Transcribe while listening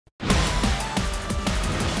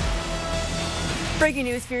Breaking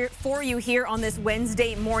news for you here on this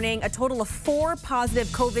Wednesday morning. A total of 4 positive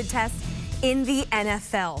COVID tests in the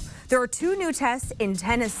NFL. There are 2 new tests in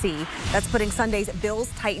Tennessee. That's putting Sunday's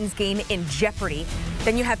Bills-Titans game in jeopardy.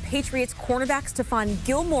 Then you have Patriots cornerback Stephon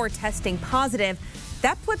Gilmore testing positive.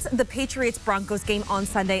 That puts the Patriots-Broncos game on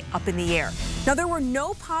Sunday up in the air. Now, there were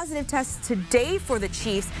no positive tests today for the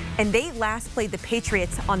Chiefs, and they last played the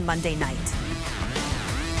Patriots on Monday night.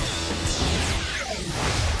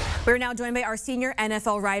 We're now joined by our senior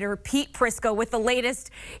NFL writer, Pete Prisco, with the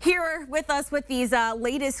latest here with us with these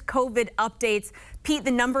latest COVID updates. Pete,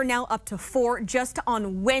 the number now up to 4 just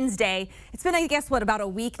on Wednesday. It's been, I guess, about a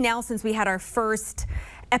week now since we had our first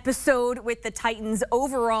episode with the Titans.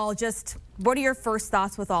 Overall, just what are your first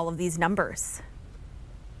thoughts with all of these numbers?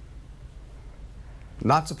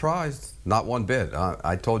 Not surprised, not one bit.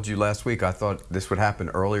 I told you last week I thought this would happen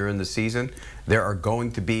earlier in the season. There are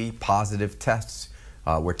going to be positive tests.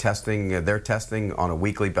 They're testing on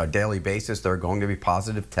a daily basis. There are going to be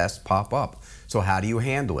positive tests pop up. So how do you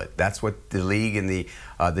handle it? That's what the league and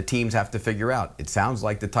the teams have to figure out. It sounds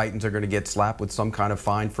like the Titans are going to get slapped with some kind of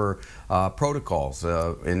fine for protocols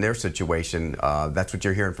in their situation. That's what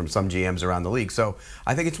you're hearing from some GMs around the league. So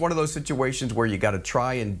I think it's one of those situations where you got to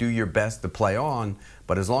try and do your best to play on.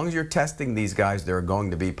 But as long as you're testing these guys, there are going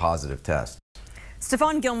to be positive tests.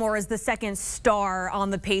 Stephon Gilmore is the second star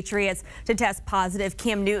on the Patriots to test positive.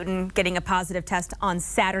 Cam Newton getting a positive test on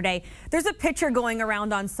Saturday. There's a picture going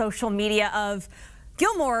around on social media of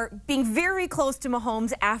Gilmore being very close to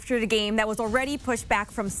Mahomes after the game that was already pushed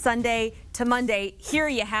back from Sunday to Monday. Here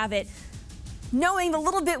you have it. Knowing the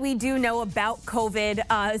little bit we do know about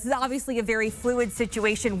COVID, this is obviously a very fluid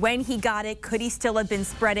situation. When he got it, could he still have been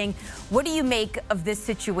spreading? What do you make of this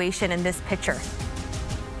situation and this picture?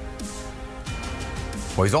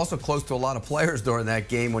 Well, he's also close to a lot of players during that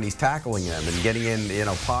game when he's tackling them and getting in,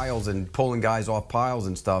 piles and pulling guys off piles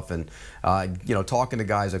and stuff, and talking to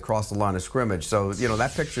guys across the line of scrimmage. So,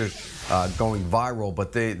 that picture's going viral.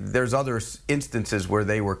 But there's other instances where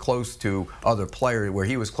they were close to other players, where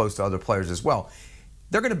he was close to other players as well.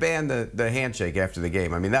 They're going to ban the handshake after the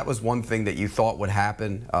game. I mean, that was one thing that you thought would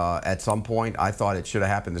happen at some point. I thought it should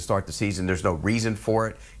have happened to start the season. There's no reason for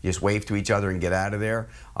it. You just wave to each other and get out of there.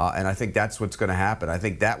 And I think that's what's going to happen. I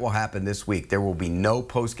think that will happen this week. There will be no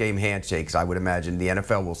post-game handshakes, I would imagine. The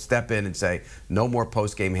NFL will step in and say no more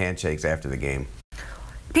post-game handshakes after the game.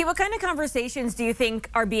 Pete, what kind of conversations do you think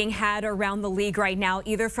are being had around the league right now,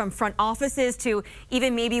 either from front offices to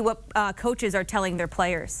even maybe what coaches are telling their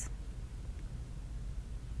players?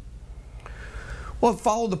 Well,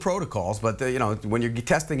 follow the protocols, but when you're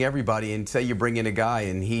testing everybody and say you bring in a guy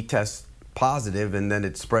and he tests positive and then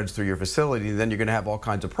it spreads through your facility, then you're going to have all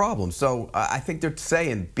kinds of problems. So I think they're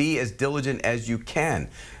saying be as diligent as you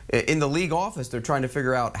can. In the league office, they're trying to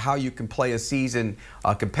figure out how you can play a season,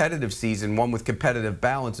 a competitive season, one with competitive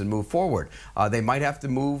balance, and move forward. They might have to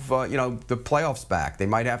move, the playoffs back. They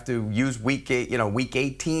might have to use week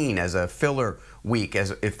 18 as a filler week,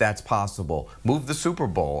 if that's possible. Move the Super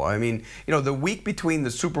Bowl. I mean, the week between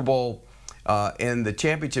the Super Bowl and the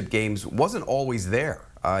championship games wasn't always there.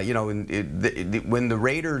 When the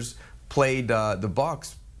Raiders played the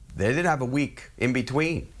Bucs, they didn't have a week in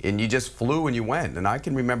between, and you just flew and you went. And I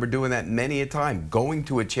can remember doing that many a time, going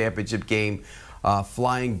to a championship game,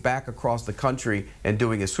 flying back across the country and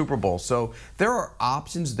doing a Super Bowl. So there are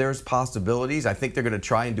options, there's possibilities. I think they're going to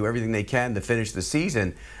try and do everything they can to finish the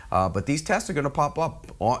season. But these tests are going to pop up.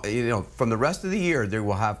 From the rest of the year, they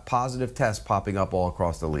will have positive tests popping up all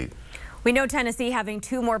across the league. We know Tennessee having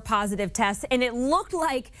 2 more positive tests, and it looked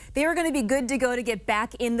like they were going to be good to go to get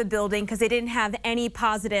back in the building because they didn't have any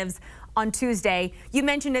positives on Tuesday. You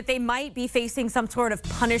mentioned that they might be facing some sort of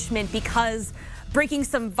punishment because breaking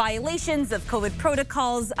some violations of COVID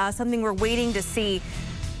protocols, something we're waiting to see.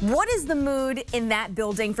 What is the mood in that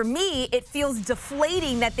building? For me, it feels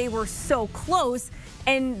deflating that they were so close,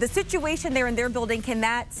 and the situation there in their building, can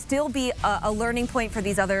that still be a learning point for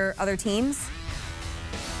these other teams?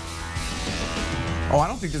 Oh, I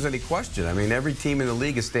don't think there's any question. I mean, every team in the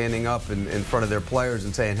league is standing up in front of their players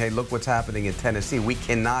and saying, hey, look what's happening in Tennessee. We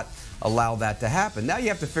cannot allow that to happen. Now you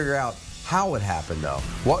have to figure out how it happened, though.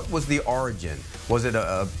 What was the origin? Was it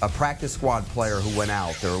a practice squad player who went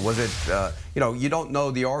out? Or was it, you don't know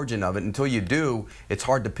the origin of it until you do. It's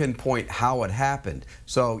hard to pinpoint how it happened.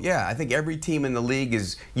 So, yeah, I think every team in the league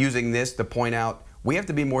is using this to point out we have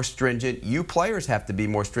to be more stringent. You players have to be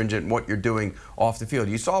more stringent in what you're doing off the field.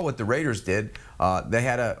 You saw what the Raiders did. They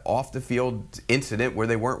had an off-the-field incident where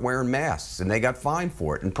they weren't wearing masks, and they got fined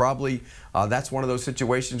for it. And probably that's one of those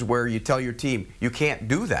situations where you tell your team, you can't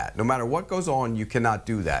do that. No matter what goes on, you cannot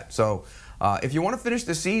do that. So if you want to finish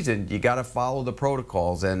the season, you got to follow the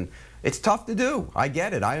protocols. And it's tough to do. I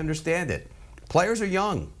get it. I understand it. Players are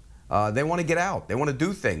young. They want to get out. They want to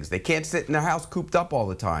do things. They can't sit in their house cooped up all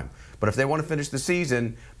the time. But if they want to finish the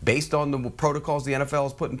season, based on the protocols the NFL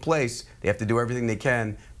has put in place, they have to do everything they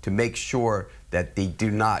can to make sure that they do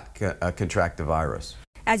not contract the virus.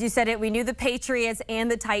 As you said it, we knew the Patriots and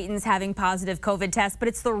the Titans having positive COVID tests, but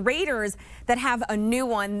it's the Raiders that have a new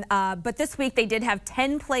one. But this week they did have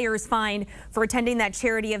 10 players fined for attending that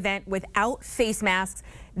charity event without face masks.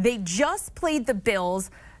 They just played the Bills.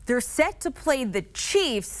 They're set to play the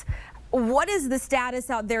Chiefs. What is the status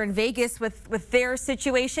out there in Vegas with their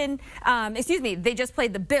situation? Excuse me, they just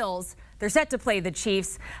played the Bills. They're set to play the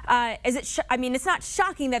Chiefs. I mean, it's not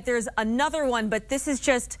shocking that there's another one, but this is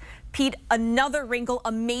just, Pete, another wrinkle,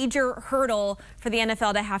 a major hurdle for the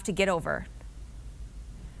NFL to have to get over.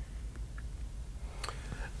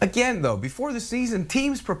 Again, though, before the season,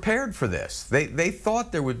 teams prepared for this. They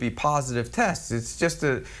thought there would be positive tests. It's just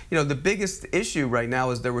the biggest issue right now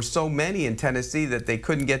is there were so many in Tennessee that they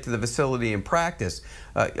couldn't get to the facility and practice.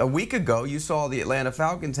 A week ago, you saw the Atlanta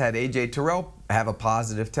Falcons had A.J. Terrell have a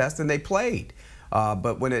positive test, and they played.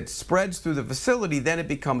 But when it spreads through the facility, then it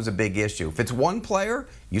becomes a big issue. If it's one player,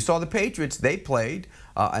 you saw the Patriots, they played,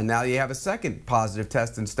 and now you have a second positive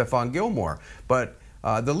test in Stephon Gilmore. But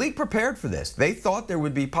the league prepared for this. They thought there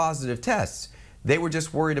would be positive tests. They were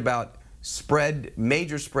just worried about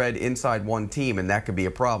major spread inside one team, and that could be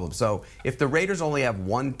a problem. So if the Raiders only have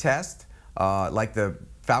one test, like the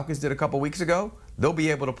Falcons did a couple weeks ago, they'll be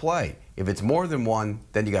able to play. If it's more than one,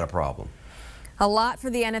 then you got a problem. A lot for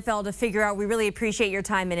the NFL to figure out. We really appreciate your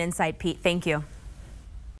time and insight, Pete. Thank you.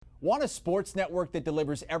 Want a sports network that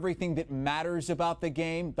delivers everything that matters about the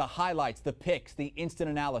game? The highlights, the picks, the instant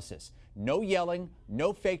analysis. No yelling,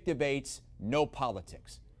 no fake debates, no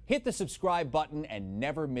politics. Hit the subscribe button and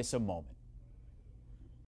never miss a moment.